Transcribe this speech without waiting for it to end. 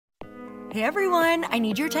Hey everyone, I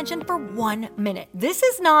need your attention for 1 minute. This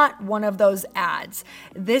is not one of those ads.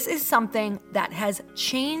 This is something that has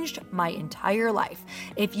changed my entire life.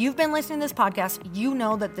 If you've been listening to this podcast, you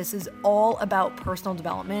know that this is all about personal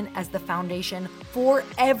development as the foundation for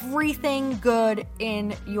everything good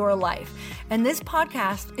in your life. And this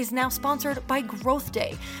podcast is now sponsored by Growth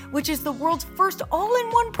Day, which is the world's first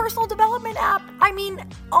all-in-one personal development app. I mean,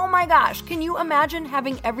 oh my gosh, can you imagine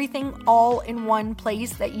having everything all in one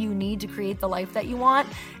place that you need to create the life that you want?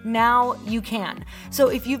 Now you can. So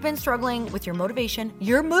if you've been struggling with your motivation,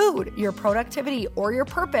 your mood, your productivity, or your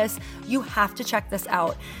purpose, you have to check this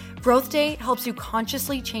out. Growth Day helps you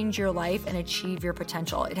consciously change your life and achieve your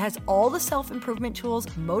potential. It has all the self-improvement tools,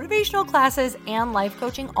 motivational classes, and life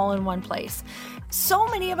coaching all in one place. So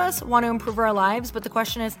many of us want to improve our lives, but the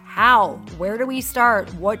question is how? Where do we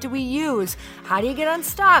start? What do we use? How do you get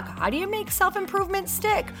unstuck? How do you make self-improvement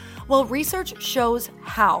stick? Well, research shows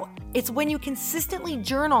how. It's when you consistently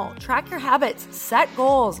journal, track your habits, set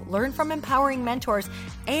goals, learn from empowering mentors,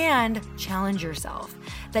 and challenge yourself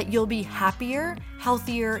that you'll be happier,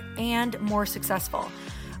 healthier, and more successful.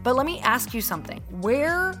 But let me ask you something.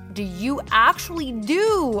 Where do you actually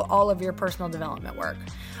do all of your personal development work?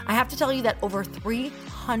 I have to tell you that over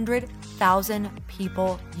 300,000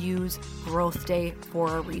 people use Growth Day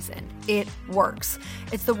for a reason. It works.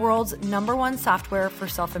 It's the world's #1 software for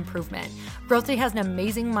self-improvement. Growth Day has an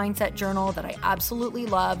amazing mindset journal that I absolutely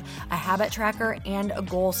love, a habit tracker, and a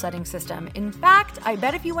goal-setting system. In fact, I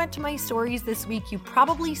bet if you went to my stories this week, you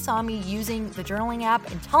probably saw me using the journaling app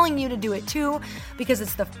and telling you to do it too, because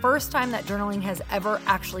it's the first time that journaling has ever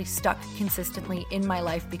actually stuck consistently in my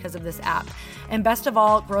life because of this app. And best of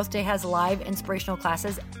all, Growth Day has live inspirational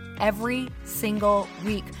classes every single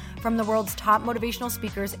week from the world's top motivational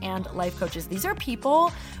speakers and life coaches. These are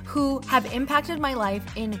people who have impacted my life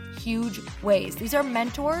in huge ways. These are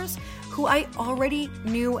mentors who I already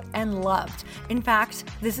knew and loved. In fact,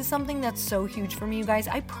 this is something that's so huge for me, you guys.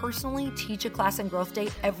 I personally teach a class in Growth Day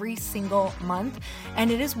every single month,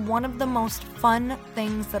 and it is one of the most fun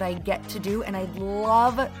things that I get to do, and I'd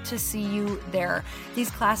love to see you there.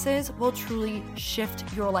 These classes will truly shift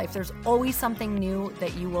your life. There's always something new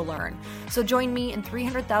that you will learn. So join me and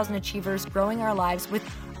 300,000 achievers growing our lives with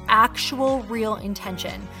actual real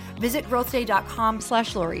intention. Visit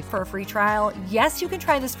growthday.com/Lori for a free trial. Yes, you can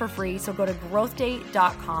try this for free. So go to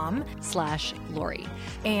growthday.com/Lori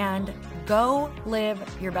and go live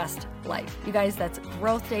your best life. You guys, that's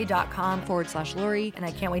growthday.com/Lori. And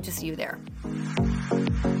I can't wait to see you there.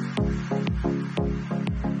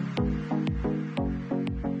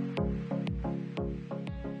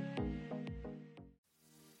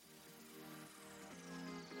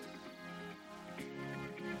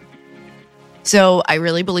 So I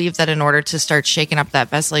really believe that in order to start shaking up that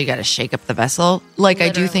vessel, you got to shake up the vessel. Like,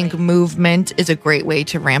 literally. I do think movement is a great way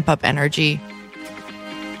to ramp up energy.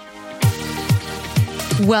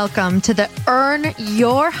 Welcome to the Earn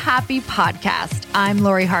Your Happy podcast. I'm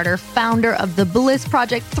Lori Harder, founder of The Bliss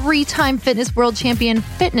Project, 3-time fitness world champion,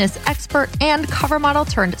 fitness expert, and cover model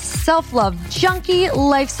turned self-love junkie,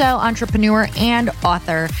 lifestyle entrepreneur, and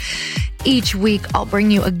author. Each week, I'll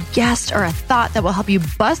bring you a guest or a thought that will help you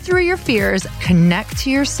bust through your fears, connect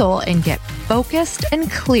to your soul, and get focused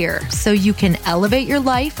and clear so you can elevate your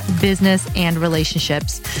life, business, and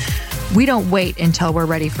relationships. We don't wait until we're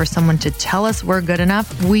ready for someone to tell us we're good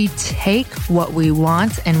enough. We take what we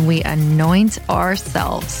want and we anoint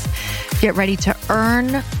ourselves. Get ready to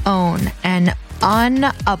earn, own, and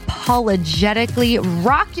unapologetically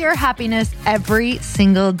rock your happiness every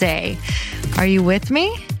single day. Are you with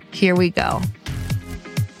me? Here we go.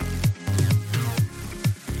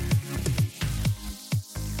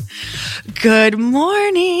 Good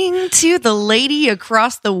morning to the lady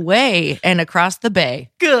across the way and across the bay.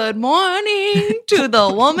 Good morning to the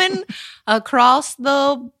woman across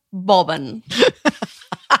the bobbin.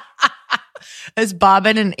 Is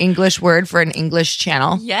bobbin an English word for an English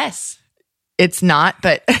channel? Yes. It's not,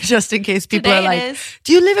 but just in case people Today are like, is.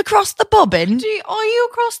 Do you live across the bobbin? Are you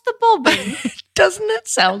across the bobbin? Doesn't it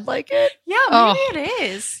sound like it? Yeah, maybe it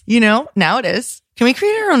is. You know, now it is. Can we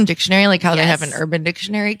create our own dictionary like how they have an Yes. urban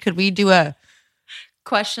dictionary? Could we do a...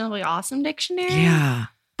 Questionably awesome dictionary? Yeah,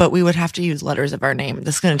 but we would have to use letters of our name.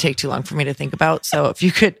 This is going to take too long for me to think about. So if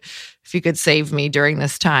you could save me during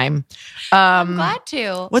this time. I'm glad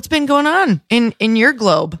to. What's been going on in your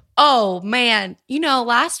globe? Oh, man. You know,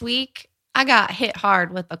 last week I got hit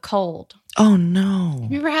hard with a cold. Oh, no.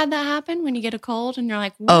 You ever had that happen when you get a cold and you're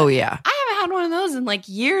like, what? Oh, yeah. I haven't had one of those in like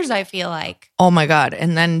years, I feel like. Oh, my God.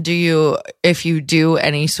 And then if you do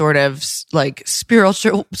any sort of like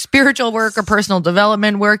spiritual work or personal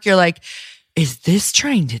development work, you're like, is this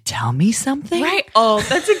trying to tell me something? Right. Oh,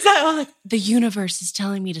 that's exactly like the universe is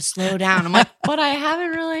telling me to slow down. I'm like, but I haven't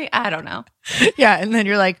really, I don't know. Yeah. And then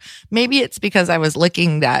you're like, maybe it's because I was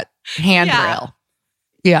licking that handrail.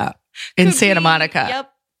 Yeah. In Could Santa be. Monica.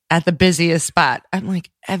 Yep. At the busiest spot. I'm like,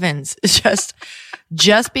 Evans, just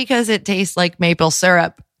because it tastes like maple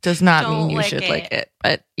syrup does not Don't mean you lick should it. lick it.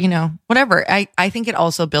 But, whatever. I think it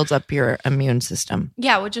also builds up your immune system.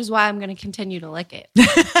 Yeah, which is why I'm going to continue to lick it.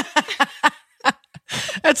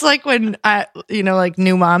 It's like when, like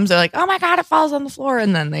new moms are like, oh my God, it falls on the floor.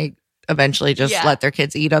 And then they eventually just Yeah. let their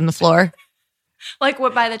kids eat on the floor. Like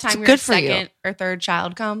what by the time your good for you. second or third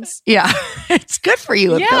child comes. Yeah. It's good for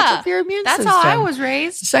you. It builds Yeah. up your immune That's system. how I was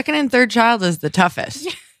raised. Second and third child is the toughest.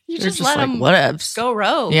 You They're just let like, them whatevs. go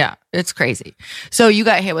rogue. Yeah, it's crazy. So you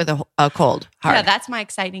got hit with a cold hard. Yeah, that's my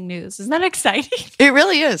exciting news. Isn't that exciting? It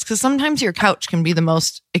really is, because sometimes your couch can be the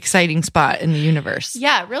most exciting spot in the universe.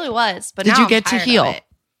 Yeah, it really was. But Did now you I'm get to tired of heal? it.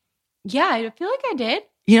 Yeah, I feel like I did.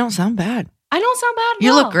 You don't sound bad. I don't sound bad at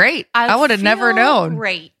You all. look great. I would have never feel known.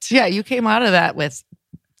 Great. Yeah, you came out of that with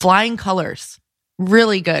flying colors.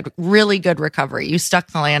 Really good recovery. You stuck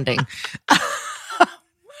the landing.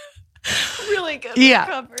 Really good Yeah.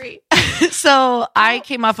 recovery. So I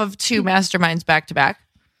came off of 2 masterminds back to back.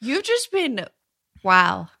 You've just been,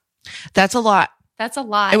 wow. That's a lot. That's a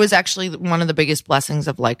lot. It was actually one of the biggest blessings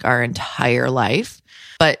of like our entire life,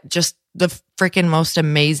 but just the freaking most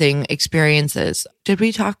amazing experiences. Did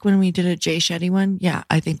we talk when we did a Jay Shetty one? Yeah,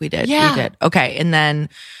 I think we did. Yeah. We did. Okay. And then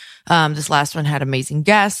this last one had amazing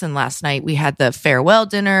guests. And last night we had the farewell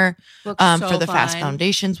dinner Looked for so the Fast fun.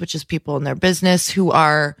 Foundations, which is people in their business who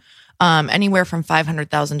are anywhere from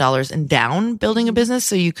 $500,000 and down building a business.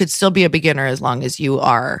 So you could still be a beginner as long as you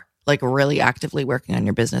are like really actively working on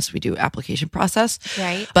your business. We do application process.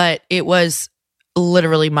 Right. But it was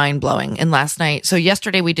literally mind blowing. And last night, so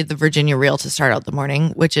yesterday we did the Virginia Reel to start out the morning,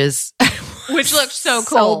 which is Which looked so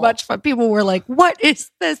so cool. much fun. People were like, "What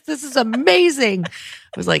is this? This is amazing." I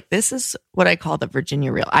was like, "This is what I call the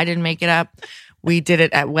Virginia Reel." I didn't make it up. We did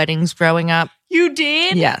it at weddings growing up. You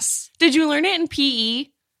did? Yes, Did you learn it in PE?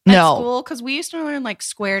 No. School? Because we used to learn like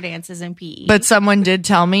square dances in PE. but someone did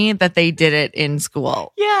tell me that they did it in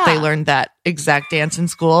school. Yeah. They learned that exact dance in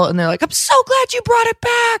school, and they're like, "I'm so glad you brought it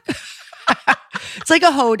back." It's like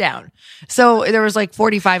a hoedown. So there was like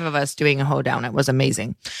 45 of us doing a hoedown. It was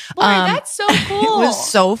amazing. Lori, that's so cool. It was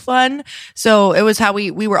so fun. So it was how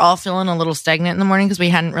we were all feeling a little stagnant in the morning because we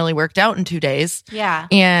hadn't really worked out in 2 days. Yeah.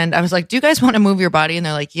 And I was like, "Do you guys want to move your body?" And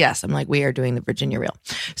they're like, "Yes." I'm like, "We are doing the Virginia Reel."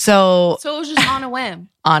 So So it was just on a whim.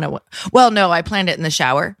 well, no, I planned it in the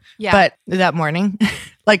shower. Yeah. But that morning,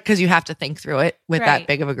 like, because you have to think through it with that Right.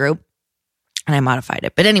 big of a group. And I modified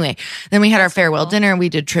it. But anyway, then we had our farewell cool. dinner and we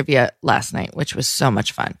did trivia last night, which was so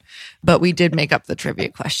much fun. But we did make up the trivia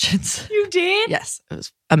questions. You did? Yes, it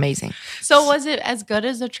was amazing. So was it as good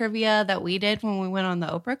as the trivia that we did when we went on the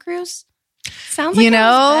Oprah cruise? Sounds like You it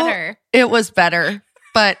know, was better. It was better.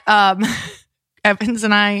 But Evans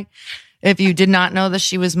and I, if you did not know this,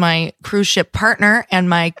 she was my cruise ship partner and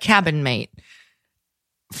my cabin mate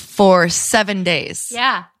for 7 days.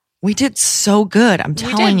 Yeah. We did so good. I'm We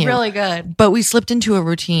telling did you. really good. But we slipped into a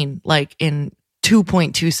routine like in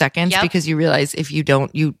 2.2 seconds Yep. because you realize if you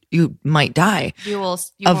don't, you might die You of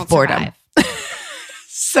won't boredom. survive.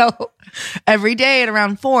 So every day at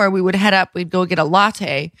around 4, we would head up, we'd go get a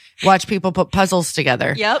latte, watch people put puzzles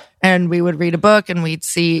together. Yep. And we would read a book and we'd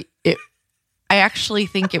see it. I actually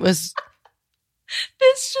think it was,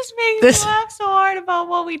 This just makes This- me laugh so hard about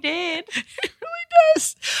what we did.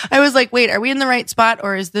 I was like, wait, are we in the right spot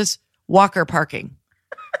or is this Walker parking?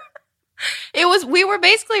 We were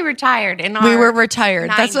basically retired in our We were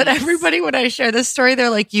retired. That's what 90s. everybody, when I share this story, they're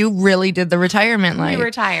like, you really did the retirement life. We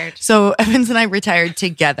retired. So Evans and I retired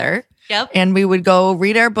together. Yep. And we would go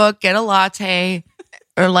read our book, get a latte,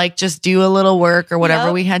 or like just do a little work or whatever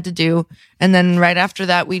Yep. we had to do. And then right after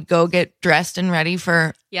that, we'd go get dressed and ready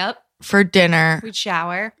for Yep. dinner. We'd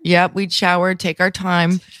shower. Yep, we'd shower, take our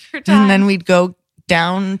time, For time. and then we'd go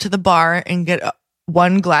down to the bar and get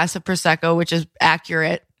one glass of Prosecco, which is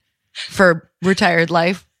accurate for retired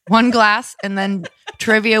life. One glass, and then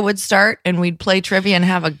trivia would start, and we'd play trivia and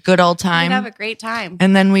have a good old We'd time. have a great time.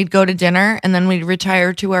 And then we'd go to dinner, and then we'd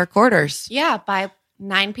retire to our quarters. Yeah, by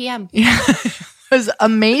 9 p.m. Yeah, it was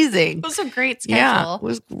amazing. It was a great schedule. Yeah, it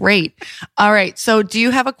was great. All right, so do you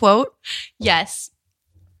have a quote? Yes.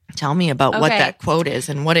 Tell me about what Okay. that quote is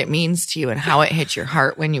and what it means to you and how it hit your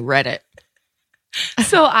heart when you read it.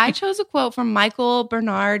 So I chose a quote from Michael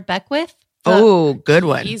Bernard Beckwith. Oh, good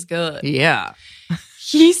one. He's good. Yeah.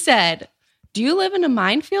 He said, Do you live in a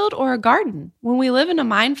minefield or a garden? When we live in a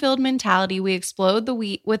minefield mentality, we explode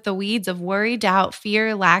with the weeds of worry, doubt,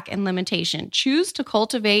 fear, lack, and limitation. Choose to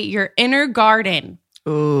cultivate your inner garden.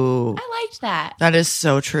 Ooh. I liked that. That is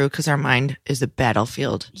so true because our mind is a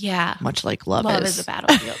battlefield. Yeah. Much like love is a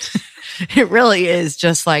battlefield. It really is.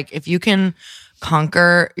 Just like if you can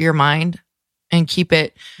conquer your mind and keep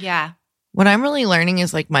it. Yeah. What I'm really learning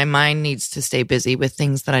is like my mind needs to stay busy with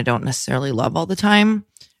things that I don't necessarily love all the time.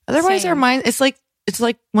 Otherwise, our mind, it's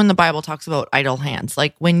like when the Bible talks about idle hands.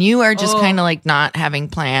 Like when you are just kind of like not having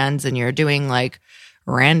plans and you're doing like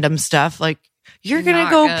random stuff, like you're going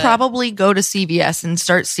to probably go to CVS and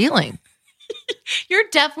start stealing. You're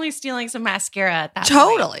definitely stealing some mascara at that point.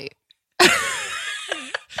 Totally.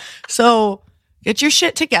 So get your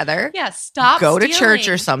shit together. Yeah, stop Go stealing. to church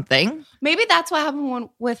or something. Maybe that's what happened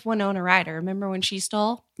with Winona Ryder. Remember when she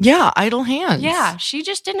stole? Yeah, idle hands. Yeah, she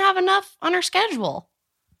just didn't have enough on her schedule.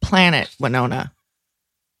 Planet Winona.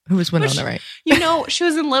 Who was Winona, right? You know, she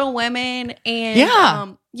was in Little Women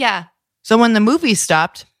and yeah. So when the movie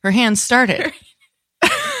stopped, her hands started.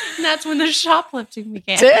 And that's when the shoplifting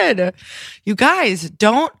began. Did. You guys,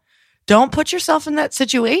 don't put yourself in that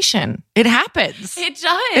situation. It happens. It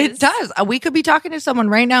does. It does. We could be talking to someone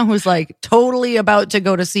right now who's like totally about to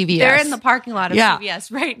go to CVS. They're in the parking lot of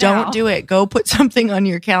CVS right now. Don't do it. Go put something on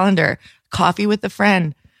your calendar. Coffee with a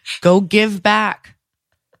friend. Go give back.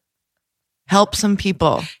 Help some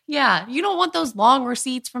people. Yeah. You don't want those long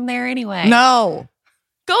receipts from there anyway. No.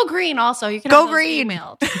 Go green also. You can go have those green.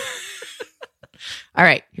 Emailed. All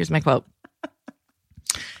right. Here's my quote.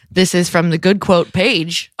 This is from the good quote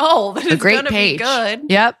page. Oh, that is a great gonna page. Be good.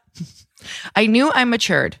 Yep. I knew I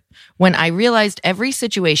matured when I realized every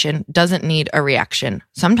situation doesn't need a reaction.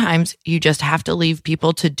 Sometimes you just have to leave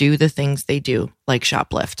people to do the things they do, like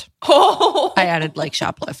shoplift. Oh. I added like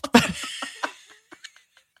shoplift.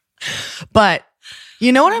 But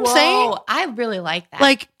you know what I'm saying? I really like that.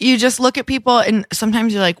 Like you just look at people and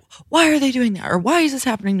sometimes you're like, why are they doing that? Or why is this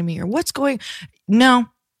happening to me? Or what's going? No,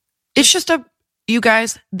 it's just you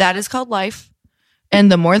guys, that is called life.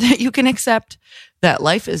 And the more that you can accept that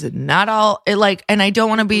life is not all it like, and I don't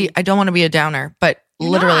want to be a downer, but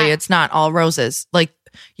literally it's not all roses. Like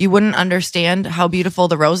you wouldn't understand how beautiful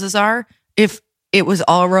the roses are if it was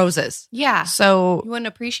all roses. Yeah. So you wouldn't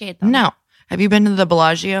appreciate them. No. Have you been to the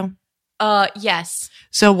Bellagio? Yes.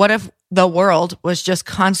 So what if the world was just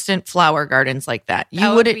constant flower gardens like that?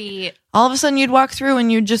 You would be all of a sudden you'd walk through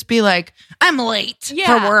and you'd just be like, I'm late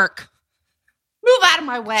for work. Move out of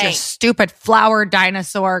my way. Just stupid flower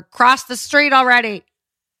dinosaur. Cross the street already.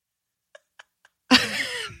 I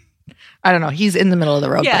don't know. He's in the middle of the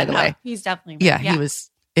road, by the way. He's definitely right. Yeah, he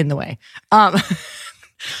was in the way. All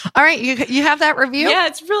right. You have that review? Yeah,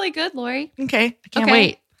 it's really good, Lori. Okay. I can't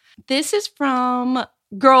wait. This is from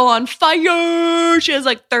Girl on Fire. She has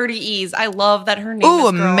like 30 E's. I love that her name is Girl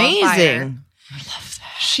amazing. on Fire. I love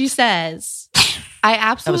that. She says, I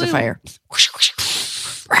absolutely... That was a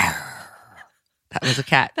fire. That was a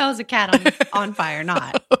cat. That was a cat on fire,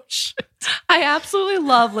 not. Oh, shit. I absolutely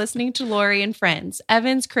love listening to Lori and friends,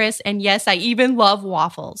 Evans, Chris, and yes, I even love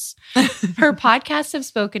waffles. Her podcasts have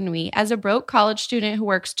spoken to me. As a broke college student who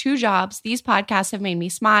works 2 jobs, these podcasts have made me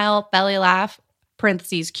smile, belly laugh,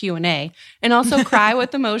 parentheses Q&A, and also cry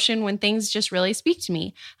with emotion when things just really speak to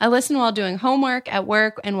me. I listen while doing homework, at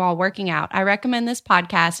work, and while working out. I recommend this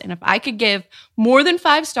podcast, and if I could give more than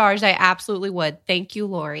 5 stars, I absolutely would. Thank you,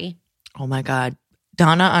 Lori. Oh my God.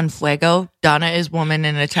 Donna on Fuego. Donna is woman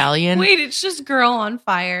in Italian. Wait, it's just Girl on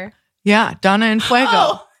Fire. Yeah, Donna and Fuego.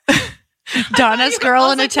 Oh. Donna's girl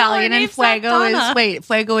in like, Italian and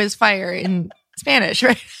Fuego is fire in Spanish,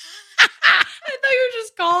 right? I thought you were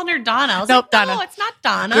just calling her Donna. I was Nope, like, no, Donna. it's not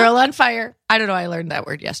Donna. Girl on fire. I don't know. I learned that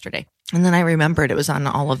word yesterday. And then I remembered it was on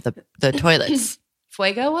all of the toilets.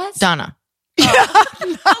 Fuego was? Donna. I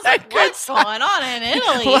was like, what's going on in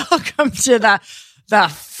Italy? Welcome to the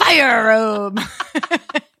fire room.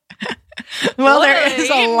 Well, there is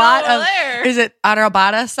a lot of, is it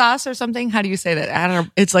arrabbiata sauce or something? How do you say that?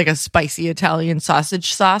 It's like a spicy Italian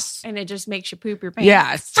sausage sauce. And it just makes you poop your pants.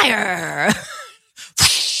 Yeah, fire.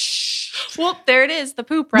 Whoop, there it is. The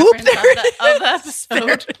poop reference of the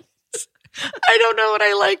episode. I don't know what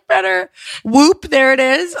I like better. Whoop, there it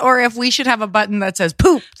is. Or if we should have a button that says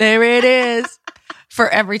poop, there it is. For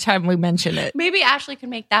every time we mention it. Maybe Ashley can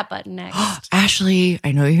make that button next. Ashley,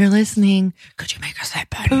 I know you're listening. Could you make us that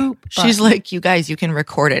button? Poop She's button. like, you guys, you can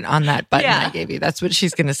record it on that button I gave you. That's what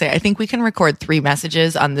she's going to say. I think we can record 3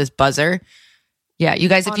 messages on this buzzer. Yeah, you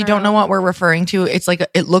guys, if you don't know what we're referring to, it's like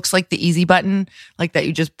it looks like the easy button, like that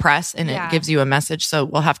you just press and it gives you a message. So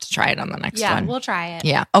we'll have to try it on the next one. Yeah, we'll try it.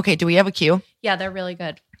 Yeah. Okay, do we have a cue? Yeah, they're really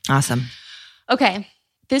good. Awesome. Okay.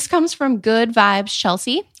 This comes from Good Vibes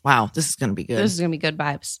Chelsea. Wow, this is going to be good. This is going to be good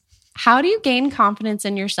vibes. How do you gain confidence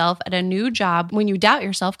in yourself at a new job when you doubt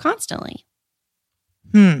yourself constantly?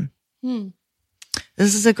 This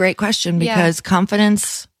is a great question because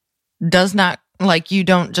confidence does not, like, you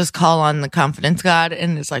don't just call on the confidence God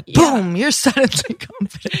and it's like, boom, you're suddenly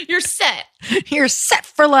confident. You're set. You're set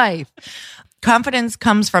for life. Confidence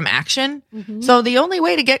comes from action. So the only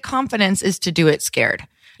way to get confidence is to do it scared.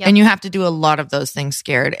 Yep. And you have to do a lot of those things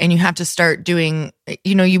scared. And you have to start doing,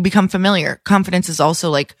 you become familiar. Confidence is also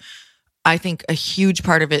like, I think a huge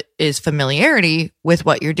part of it is familiarity with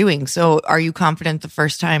what you're doing. So are you confident the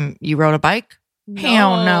first time you rode a bike?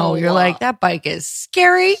 Hell no. You're like, that bike is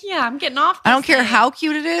scary. Yeah, I'm getting off. I don't care how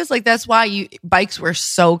cute it is. Like, that's why bikes were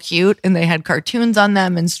so cute and they had cartoons on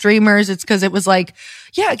them and streamers. It's because it was like,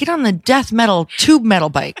 yeah, get on the death metal tube metal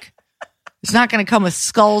bike. It's not going to come with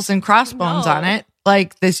skulls and crossbones on it.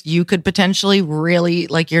 Like this, you could potentially really,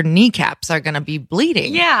 like, your kneecaps are going to be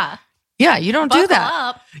bleeding. Yeah. Yeah, you don't do that.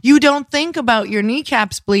 Up. You don't think about your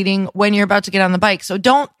kneecaps bleeding when you're about to get on the bike. So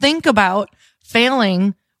don't think about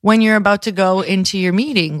failing when you're about to go into your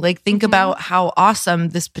meeting. Like, think about how awesome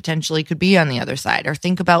this potentially could be on the other side. Or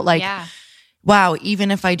think about like, wow,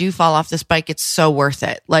 even if I do fall off this bike, it's so worth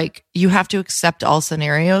it. Like, you have to accept all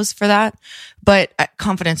scenarios for that. But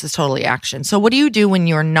confidence is totally action. So what do you do when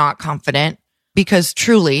you're not confident? Because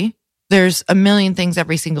truly, there's a million things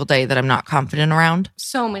every single day that I'm not confident around.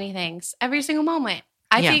 So many things. Every single moment.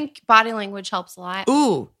 I think body language helps a lot.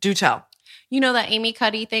 Ooh, do tell. You know that Amy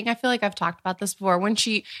Cuddy thing? I feel like I've talked about this before. When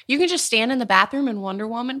you can just stand in the bathroom in Wonder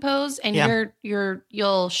Woman pose and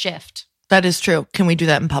you'll shift. That is true. Can we do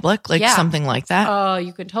that in public? Like something like that? Oh,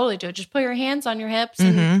 you can totally do it. Just put your hands on your hips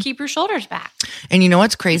and keep your shoulders back. And you know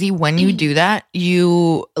what's crazy? When you do that,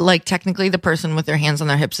 you, like, technically the person with their hands on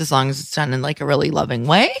their hips, as long as it's done in like a really loving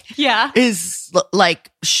way, is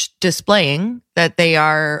like displaying that they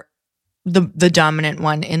are the dominant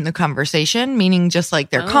one in the conversation, meaning just like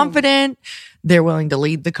they're confident, they're willing to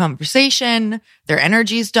lead the conversation, their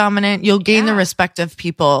energy is dominant. You'll gain the respect of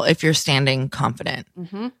people if you're standing confident.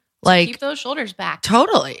 Like, keep those shoulders back.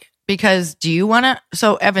 Totally. Because do you want to,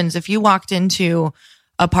 so Evans, if you walked into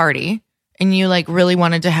a party and you like really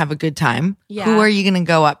wanted to have a good time, who are you going to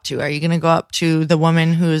go up to? Are you going to go up to the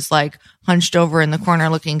woman who's like hunched over in the corner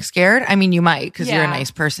looking scared? I mean, you might because you're a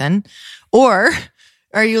nice person. Or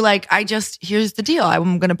are you like, here's the deal.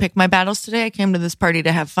 I'm going to pick my battles today. I came to this party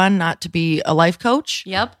to have fun, not to be a life coach.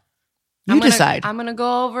 Yep. You decide. I'm going to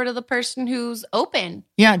go over to the person who's open.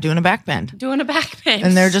 Yeah, doing a back bend.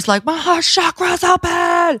 And they're just like, my heart chakra's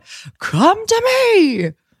open. Come to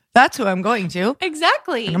me. That's who I'm going to.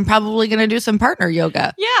 Exactly. And I'm probably going to do some partner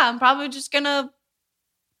yoga. Yeah, I'm probably just going to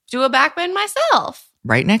do a back bend myself.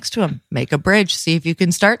 Right next to him. Make a bridge. See if you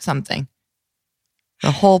can start something.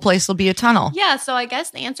 The whole place will be a tunnel. Yeah, so I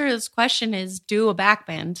guess the answer to this question is do a back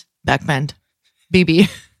bend. Back bend. BB.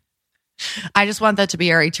 I just want that to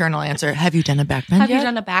be our eternal answer. Have you done a back bend Have yet? you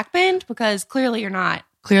done a back bend? Because clearly you're not.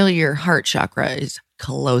 Clearly your heart chakra is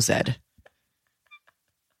closed.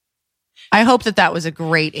 I hope that was a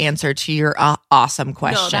great answer to your awesome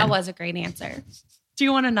question. No, that was a great answer. Do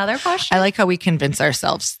you want another question? I like how we convince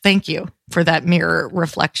ourselves. Thank you for that mirror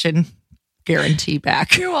reflection guarantee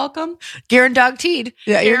back. You're welcome. Guaranteed.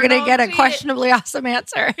 Yeah, you're going to get a questionably awesome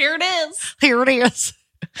answer. Here it is. Here it is.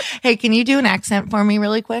 Hey, can you do an accent for me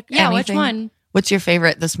really quick? Yeah, Anything? which one? What's your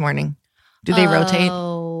favorite this morning? Do they rotate?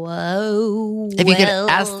 If you could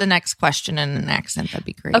ask the next question in an accent, that'd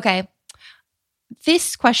be great. Okay.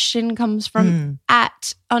 This question comes from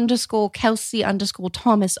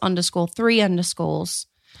 @_Kelsey_Thomas_3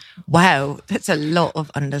 Wow, that's a lot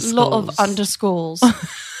of underscores. Lot of underscores.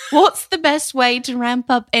 What's the best way to ramp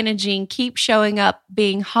up energy and keep showing up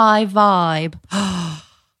being high vibe?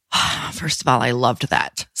 First of all, I loved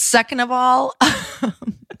that. Second of all,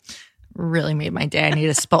 really made my day. I need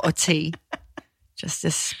a spot of tea. Just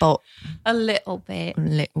a spot. A little bit. A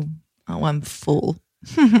little. Oh, I'm full.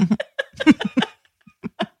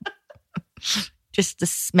 Just the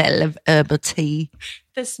smell of herbal tea.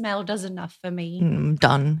 The smell does enough for me. I'm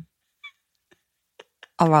done.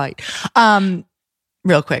 All right.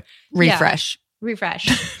 Real quick. Refresh.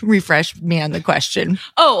 Refresh me on the question.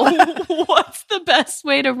 Oh, what's the best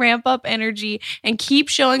way to ramp up energy and keep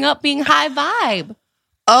showing up being high vibe?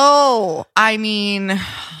 Oh, I mean,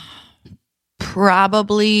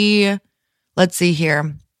 probably, let's see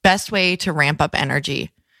here. Best way to ramp up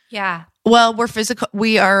energy. Yeah. Well, we're physical.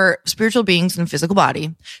 We are spiritual beings in a physical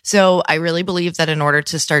body. So I really believe that in order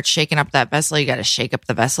to start shaking up that vessel, you got to shake up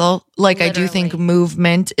the vessel. Like I do think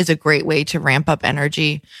movement is a great way to ramp up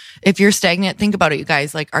energy. If you're stagnant, think about it, you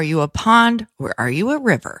guys. Like, are you a pond or are you a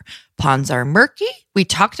river? Ponds are murky. We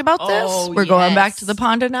talked about this. We're going back to the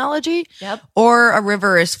pond analogy. Yep. Or a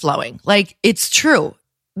river is flowing. Like, it's true.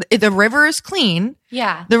 The river is clean.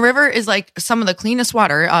 Yeah. The river is like some of the cleanest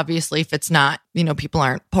water, obviously, if it's not, people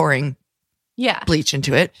aren't pouring bleach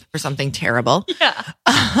into it or something terrible.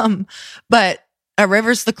 Yeah. But a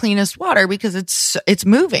river's the cleanest water because it's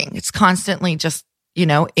moving. It's constantly just,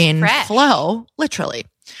 in fresh flow, literally.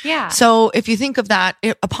 Yeah. So if you think of that,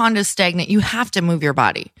 a pond is stagnant, you have to move your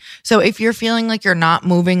body. So if you're feeling like you're not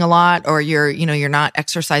moving a lot or you're not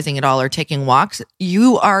exercising at all or taking walks,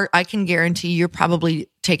 I can guarantee you're probably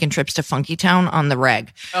taking trips to Funky Town on the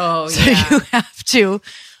reg. Oh, so you have to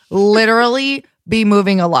literally be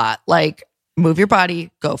moving a lot. Like, move your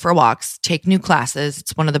body, go for walks, take new classes.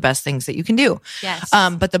 It's one of the best things that you can do. Yes.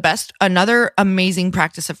 But another amazing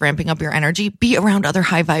practice of ramping up your energy, be around other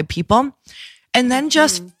high vibe people. And then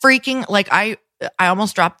just freaking, like, I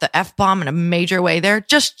almost dropped the F-bomb in a major way there.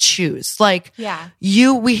 Just choose. Like,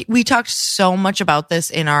 we talked so much about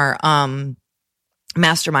this in our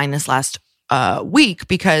mastermind this last week,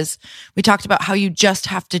 because we talked about how you just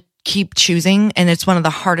have to keep choosing. And it's one of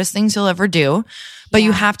the hardest things you'll ever do. But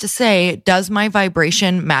you have to say, does my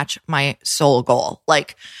vibration match my soul goal?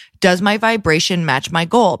 Like, does my vibration match my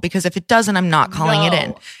goal? Because if it doesn't, I'm not calling it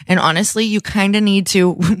in. And honestly, you kind of need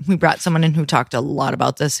to. We brought someone in who talked a lot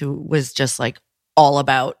about this, who was just like all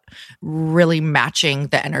about really matching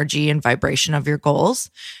the energy and vibration of your goals.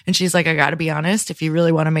 And she's like, I got to be honest, if you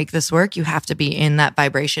really want to make this work, you have to be in that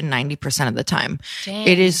vibration 90% of the time.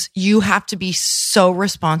 Dang. You have to be so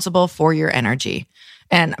responsible for your energy.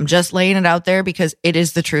 And I'm just laying it out there because it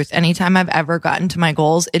is the truth. Anytime I've ever gotten to my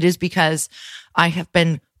goals, it is because I have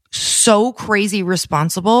been so crazy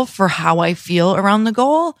responsible for how I feel around the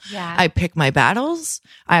goal. Yeah. I pick my battles.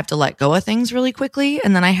 I have to let go of things really quickly.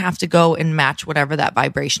 And then I have to go and match whatever that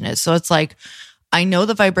vibration is. So it's like, I know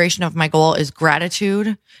the vibration of my goal is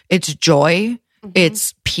gratitude. It's joy.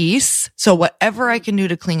 It's peace. So whatever I can do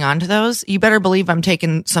to cling on to those, you better believe I'm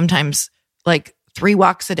taking sometimes like 3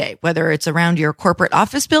 walks a day, whether it's around your corporate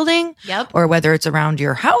office building or whether it's around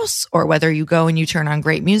your house or whether you go and you turn on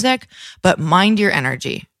great music, but mind your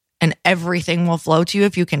energy and everything will flow to you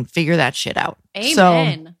if you can figure that shit out. Amen.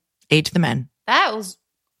 So, A to the men. That's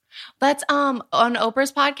on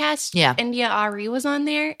Oprah's podcast. Yeah. India Ari was on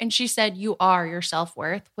there and she said, you are your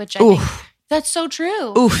self-worth, which I think that's so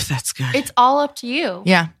true. Oof, that's good. It's all up to you.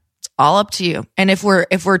 Yeah. All up to you. And if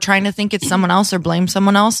we're trying to think it's someone else or blame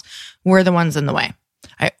someone else, we're the ones in the way.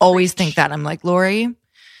 I always think that. I'm like, Lori,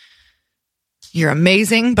 you're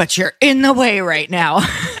amazing, but you're in the way right now.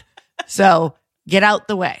 So get out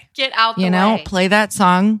the way. Get out the way. Play that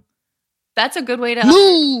song. That's a good way to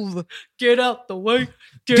move. Get out the way.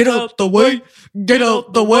 Get out the way. Get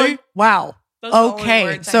out the way. Wow.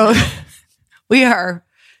 Okay. So we are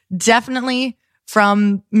definitely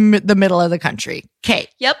from the middle of the country. Okay.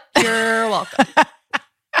 Yep. You're welcome.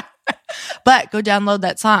 But go download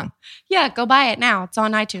that song. Yeah. Go buy it now. It's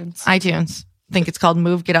on iTunes. I think it's called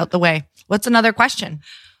Move, Get Out the Way. What's another question?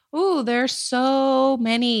 Ooh, there's so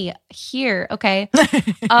many here. Okay.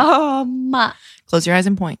 Close your eyes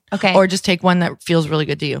and point. Okay. Or just take one that feels really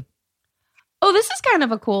good to you. Oh, this is kind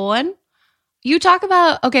of a cool one. You talk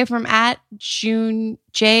about, from at June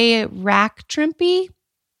J Racktrimpy.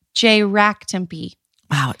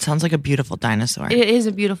 Wow, it sounds like a beautiful dinosaur. It is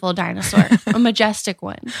a beautiful dinosaur, a majestic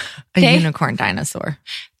one. A unicorn dinosaur.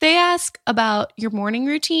 They ask about your morning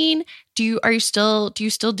routine. Do you still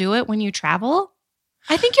do it when you travel?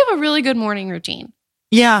 I think you have a really good morning routine.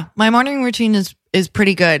 Yeah, my morning routine is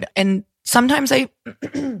pretty good. And sometimes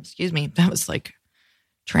excuse me, that was like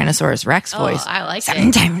Tyrannosaurus Rex voice. I like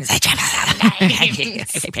sometimes it.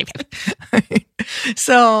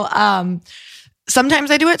 So, sometimes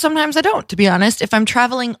I do it, sometimes I don't, to be honest. If I'm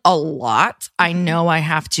traveling a lot, I know I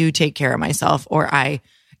have to take care of myself or I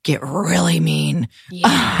get really mean.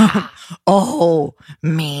 Yeah. Oh,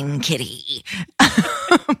 mean kitty.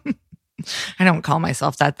 I don't call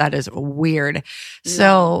myself that. That is weird. No.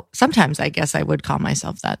 So sometimes I guess I would call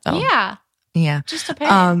myself that though. Yeah. Yeah. Just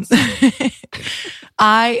depends. If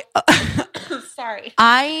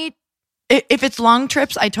it's long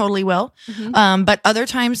trips, I totally will. But other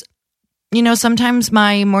times sometimes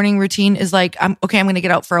my morning routine is like, I'm going to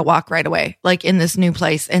get out for a walk right away, like in this new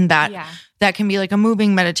place. And that can be like a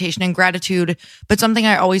moving meditation and gratitude. But something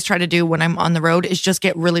I always try to do when I'm on the road is just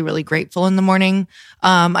get really, really grateful in the morning.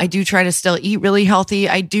 I do try to still eat really healthy.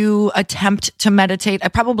 I do attempt to meditate. I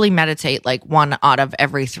probably meditate like 1 out of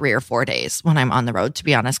every 3 or 4 days when I'm on the road, to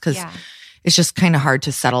be honest, because it's just kind of hard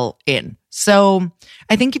to settle in. So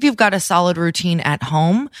I think if you've got a solid routine at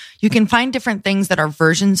home, you can find different things that are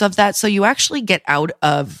versions of that. So you actually get out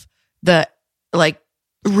of the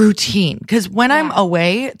routine. Because when I'm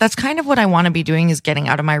away, that's kind of what I want to be doing, is getting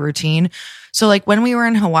out of my routine. So like when we were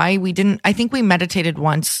in Hawaii, I think we meditated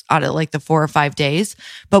once out of like the 4 or 5 days.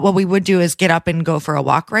 But what we would do is get up and go for a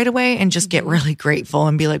walk right away and just get really grateful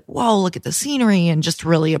and be like, whoa, look at the scenery, and just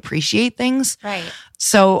really appreciate things. Right.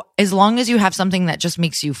 So as long as you have something that just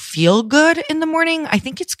makes you feel good in the morning, I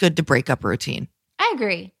think it's good to break up routine. I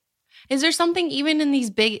agree. Is there something even in these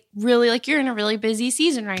big, really, like you're in a really busy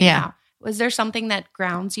season right now? Was there something that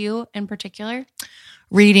grounds you in particular?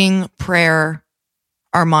 Reading, prayer,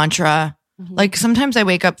 our mantra. Like sometimes I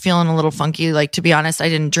wake up feeling a little funky. Like, to be honest, I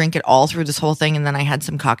didn't drink it all through this whole thing. And then I had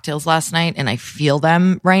some cocktails last night and I feel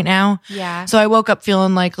them right now. Yeah. So I woke up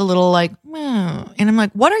feeling like a little like, and I'm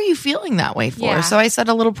like, what are you feeling that way for? Yeah. So I said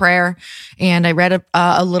a little prayer and I read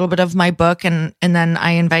a little bit of my book, and then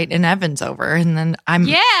I invite an Evans over, and then I'm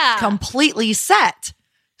completely set.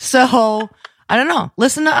 So I don't know.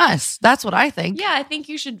 Listen to us. That's what I think. Yeah. I think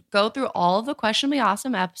you should go through all of the Questionably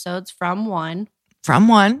Awesome episodes from one.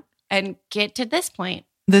 And get to this point.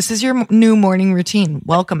 This is your new morning routine.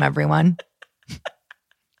 Welcome, everyone.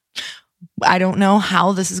 I don't know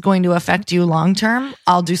how this is going to affect you long term.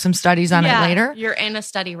 I'll do some studies on it later. You're in a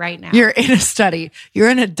study right now. You're in a study. You're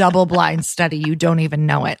in a double blind study. You don't even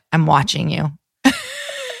know it. I'm watching you.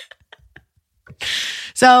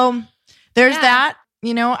 So there's that.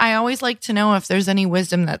 I always like to know if there's any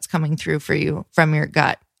wisdom that's coming through for you from your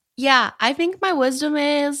gut. Yeah. I think my wisdom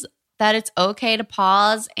is that it's okay to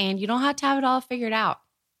pause and you don't have to have it all figured out.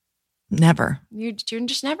 Never. You're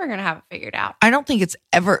just never going to have it figured out. I don't think it's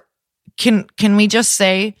ever. Can we just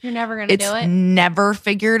say you're never going to do it? It's never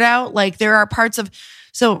figured out. Like there are parts of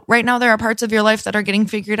right now there are parts of your life that are getting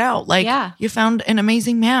figured out. Like you found an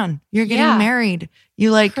amazing man. You're getting married.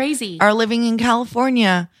 You crazy are living in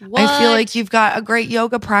California. What? I feel like you've got a great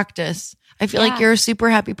yoga practice. I feel like you're a super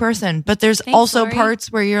happy person. But there's also Lori.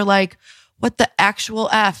 parts where you're like, what the actual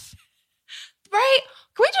F? Right?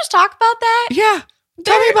 Can we just talk about that? Yeah.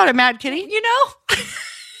 Tell me about it, Mad Kitty.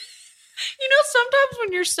 Sometimes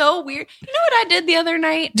when you're so weird. You know what I did the other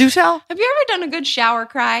night? Do tell. Have you ever done a good shower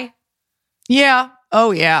cry? Yeah.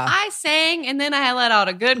 Oh, yeah. I sang and then I let out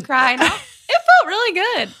a good cry. And it felt really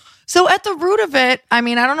good. So at the root of it, I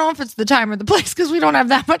mean, I don't know if it's the time or the place because we don't have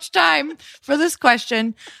that much time for this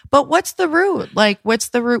question. But what's the root? Like, what's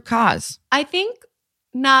the root cause? I think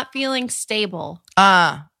not feeling stable.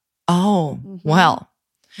 Well.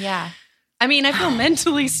 Yeah. I mean, I feel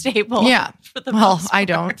mentally stable. Yeah. I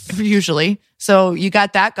don't usually. So you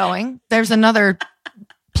got that going. There's another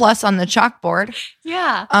plus on the chalkboard.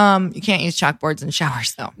 Yeah. You can't use chalkboards in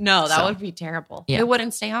showers though. No, that would be terrible. Yeah. It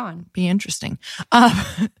wouldn't stay on. Be interesting.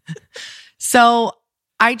 So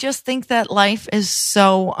I just think that life is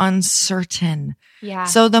so uncertain. Yeah.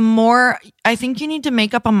 So the more, I think you need to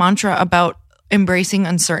make up a mantra about embracing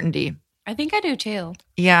uncertainty. I think I do too.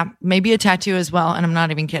 Yeah, maybe a tattoo as well. And I'm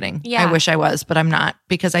not even kidding. Yeah. I wish I was, but I'm not,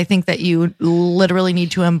 because I think that you literally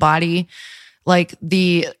need to embody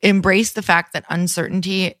embrace the fact that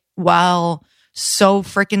uncertainty, while so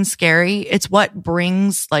freaking scary, it's what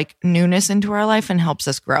brings newness into our life and helps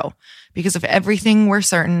us grow. Because if everything were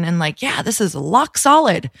certain and this is lock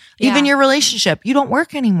solid, even your relationship, you don't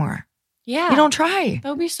work anymore. Yeah. You don't try. That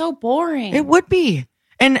would be so boring. It would be.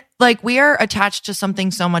 And we are attached to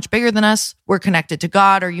something so much bigger than us. We're connected to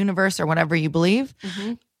God or universe or whatever you believe,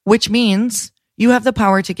 which means you have the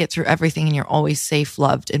power to get through everything and you're always safe,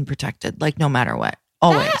 loved, and protected, no matter what.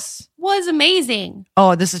 Always. That was amazing.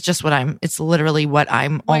 Oh, this is just it's literally what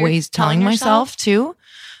I'm always telling myself too.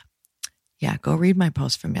 Yeah, go read my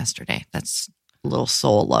post from yesterday. That's a little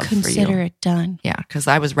soul love for you. Consider it done. Yeah, because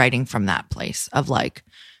I was writing from that place of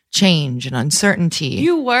change and uncertainty.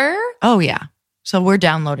 You were? Oh, yeah. So we're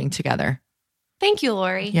downloading together. Thank you,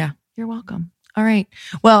 Lori. Yeah, you're welcome. All right.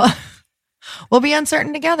 Well, we'll be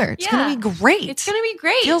uncertain together. It's going to be great. It's going to be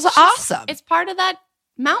great. Feels awesome. It's part of that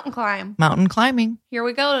mountain climb. Mountain climbing. Here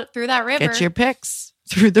we go through that river. Get your pics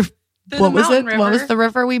through the what was it? River. What was the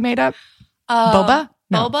river we made up? Boba?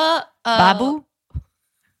 No. Boba? Babu?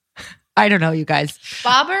 I don't know, you guys.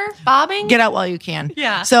 Bobbing? Get out while you can.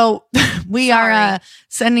 Yeah. So We are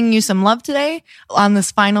sending you some love today. On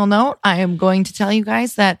this final note, I am going to tell you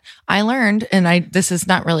guys that I learned, and this is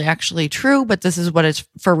not really actually true, but this is what it's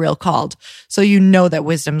for real called. So you know that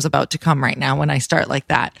wisdom's about to come right now when I start like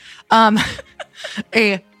that.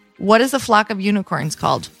 What is a flock of unicorns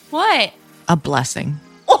called? What? A blessing.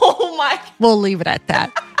 Oh my. We'll leave it at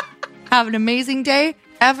that. Have an amazing day.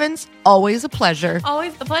 Evans, always a pleasure.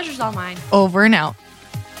 Always, the pleasure's all mine. Over and out.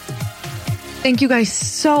 Thank you guys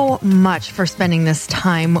so much for spending this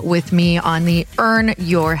time with me on the Earn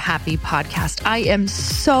Your Happy podcast. I am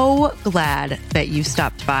so glad that you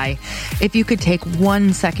stopped by. If you could take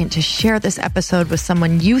 1 second to share this episode with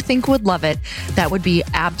someone you think would love it, that would be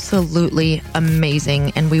absolutely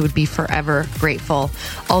amazing, and we would be forever grateful.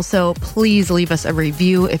 Also, please leave us a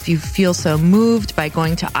review if you feel so moved by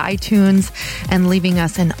going to iTunes and leaving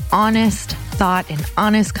us an honest thought, an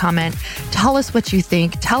honest comment. Tell us what you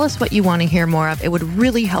think. Tell us what you want to hear more of. It would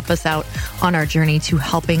really help us out on our journey to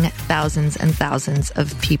helping thousands and thousands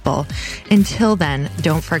of people. Until then,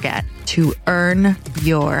 don't forget to earn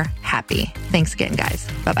your happy. Thanks again, guys.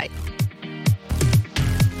 Bye-bye.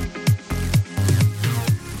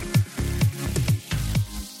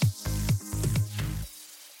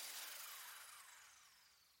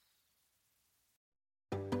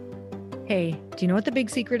 Hey, do you know what the big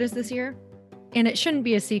secret is this year? And it shouldn't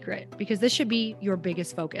be a secret because this should be your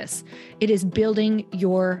biggest focus. It is building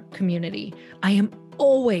your community. I am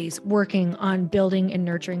always working on building and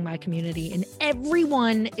nurturing my community, and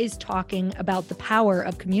everyone is talking about the power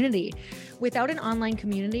of community. Without an online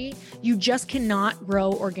community, you just cannot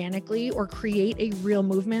grow organically or create a real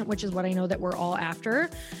movement, which is what I know that we're all after.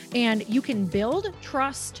 And you can build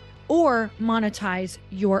trust or monetize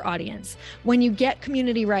your audience. When you get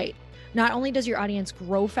community right, not only does your audience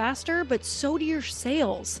grow faster, but so do your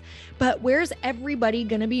sales. But where's everybody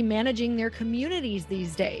going to be managing their communities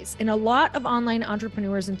these days? And a lot of online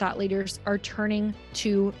entrepreneurs and thought leaders are turning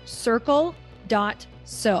to Circle.so.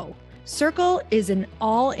 Circle is an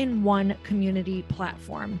all-in-one community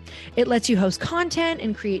platform. It lets you host content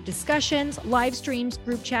and create discussions, live streams,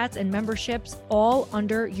 group chats, and memberships all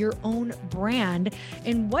under your own brand.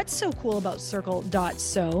 And what's so cool about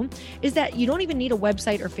Circle.so is that you don't even need a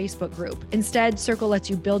website or Facebook group. Instead, Circle lets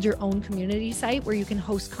you build your own community site where you can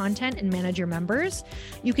host content and manage your members.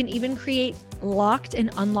 You can even create locked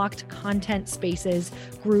and unlocked content spaces,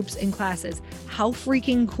 groups, and classes. How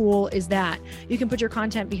freaking cool is that? You can put your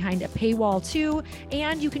content behind a paywall too,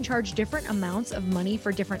 and you can charge different amounts of money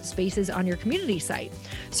for different spaces on your community site.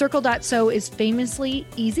 Circle.so is famously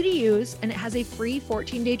easy to use, and it has a free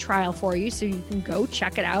 14-day trial for you, so you can go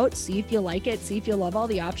check it out, see if you like it, see if you love all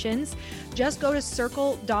the options. Just go to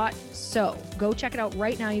Circle.so. Go check it out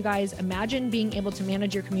right now, you guys. Imagine being able to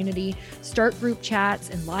manage your community, start group chats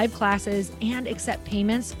and live classes, and accept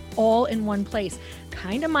payments all in one place.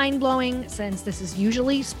 Kind of mind-blowing since this is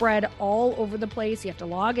usually spread all over the place. You have to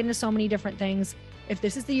log into so many different things. If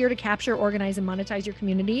this is the year to capture, organize, and monetize your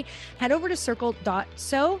community, head over to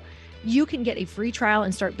Circle.so. You can get a free trial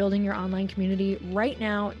and start building your online community right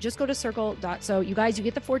now. Just go to Circle.so. You guys, you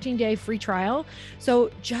get the 14-day free trial.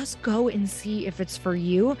 So just go and see if it's for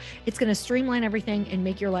you. It's going to streamline everything and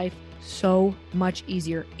make your life so much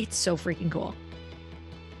easier. It's so freaking cool.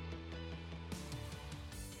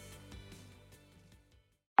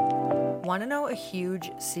 Want to know a huge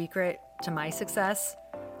secret to my success?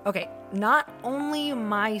 Okay, not only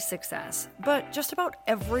my success, but just about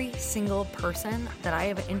every single person that I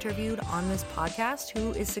have interviewed on this podcast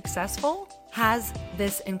who is successful has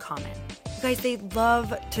this in common. You guys, they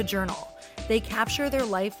love to journal. They capture their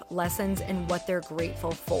life lessons and what they're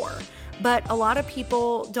grateful for. But a lot of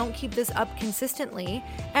people don't keep this up consistently.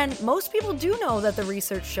 And most people do know that the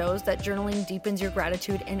research shows that journaling deepens your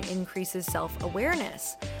gratitude and increases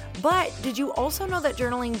self-awareness. But did you also know that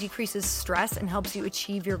journaling decreases stress and helps you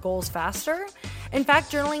achieve your goals faster? In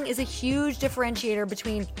fact, journaling is a huge differentiator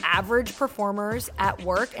between average performers at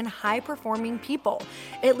work and high-performing people.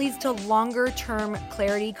 It leads to longer-term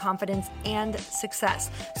clarity, confidence, and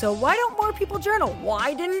success. So why don't more people journal?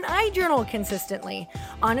 Why didn't I journal consistently?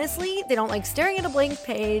 Honestly, they don't like staring at a blank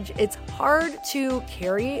page. It's hard to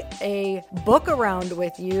carry a book around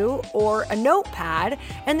with you or a notepad,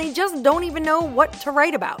 and they just don't even know what to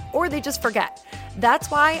write about, or they just forget.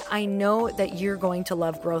 That's why I know that you're going to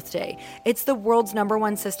love Growth Day. It's the world's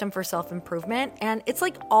 #1 system for self-improvement, and it's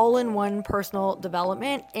like all-in-one personal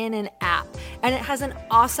development in an app. and it has an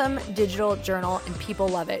awesome digital journal, and people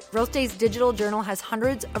love it. Growth Day's digital journal has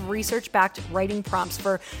hundreds of research-backed writing prompts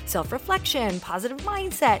for self-reflection, positive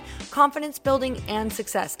mindset, confidence building, and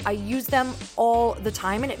success. I use them all the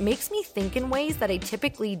time, and it makes me think in ways that I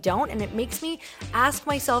typically don't, and it makes me ask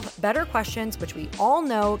myself better questions, which we all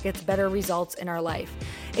know gets better results in our life.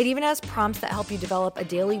 It even has prompts that help you develop a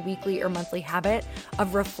daily, weekly, or monthly habit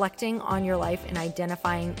of reflecting on your life and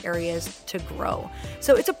identifying areas to grow.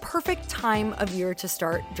 So it's a perfect time of year to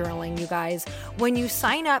start journaling, you guys. When you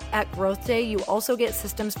sign up at Growth Day, you also get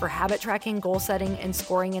systems for habit tracking, goal setting, and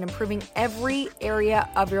scoring, and improving every area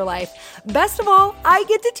of your life. Best of all, I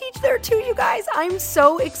get to teach there too, you guys. I'm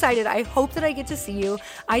so excited. I hope that I get to see you.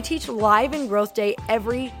 I teach live in Growth Day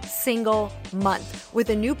every single month with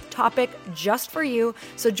a new topic just for you.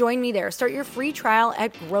 So join me there. Start your free trial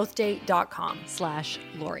at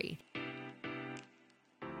growthday.com/Lori.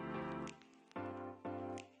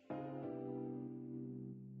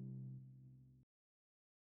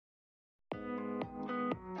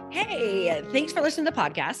 Hey, thanks for listening to the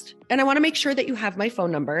podcast. And I want to make sure that you have my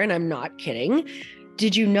phone number, and I'm not kidding.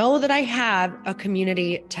 Did you know that I have a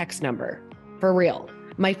community text number? For real.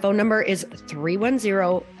 My phone number is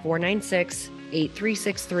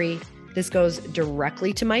 310-496-8363. This goes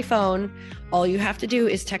directly to my phone. All you have to do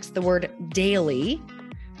is text the word daily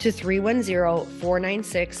to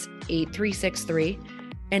 310-496-8363.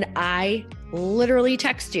 And I literally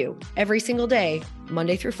text you every single day,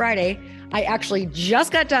 Monday through Friday. I actually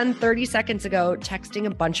just got done 30 seconds ago texting a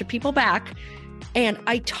bunch of people back, and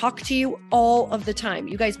I talk to you all of the time.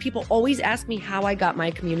 You guys, people always ask me how I got my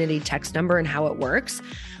community text number and how it works.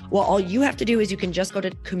 Well, all you have to do is you can just go to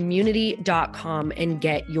community.com and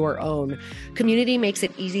get your own. Community makes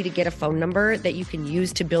it easy to get a phone number that you can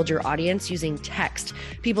use to build your audience using text.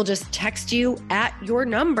 People just text you at your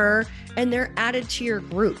number and they're added to your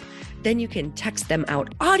group. Then you can text them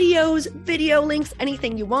out audios, video links,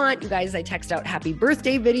 anything you want. You guys, I text out happy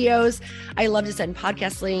birthday videos. I love to send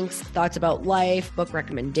podcast links, thoughts about life, book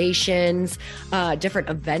recommendations, different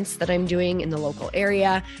events that I'm doing in the local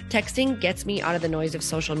area. Texting gets me out of the noise of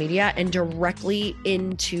social media and directly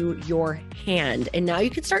into your hand. And now you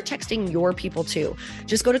can start texting your people too.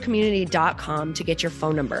 Just go to community.com to get your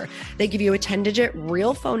phone number. They give you a 10-digit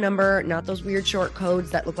real phone number, not those weird short codes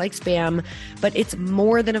that look like spam, but it's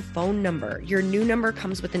more than a phone number. Your new number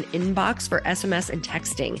comes with an inbox for SMS and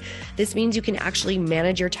texting. This means you can actually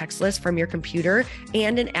manage your text list from your computer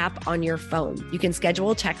and an app on your phone. You can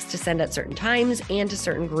schedule texts to send at certain times and to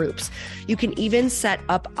certain groups. You can even set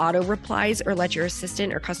up auto replies or let your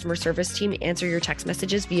assistant or customer service team answer your text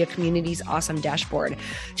messages via Community's awesome dashboard.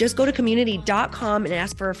 Just go to community.com and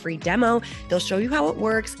ask for a free demo. They'll show you how it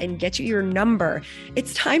works and get you your number.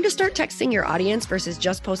 It's time to start texting your audience versus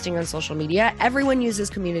just posting on social media. Everyone uses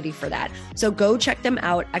Community for that. So go check them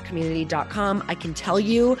out at community.com. I can tell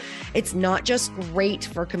you it's not just great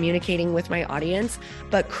for communicating with my audience,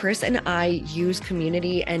 but Chris and I use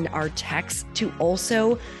Community and our texts to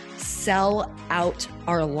also sell out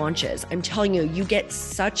our launches. I'm telling you, you get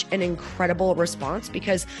such an incredible response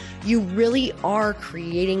because you really are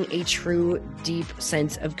creating a true, deep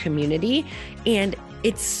sense of community. And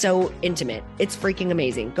it's so intimate. It's freaking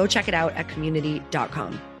amazing. Go check it out at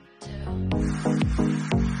community.com.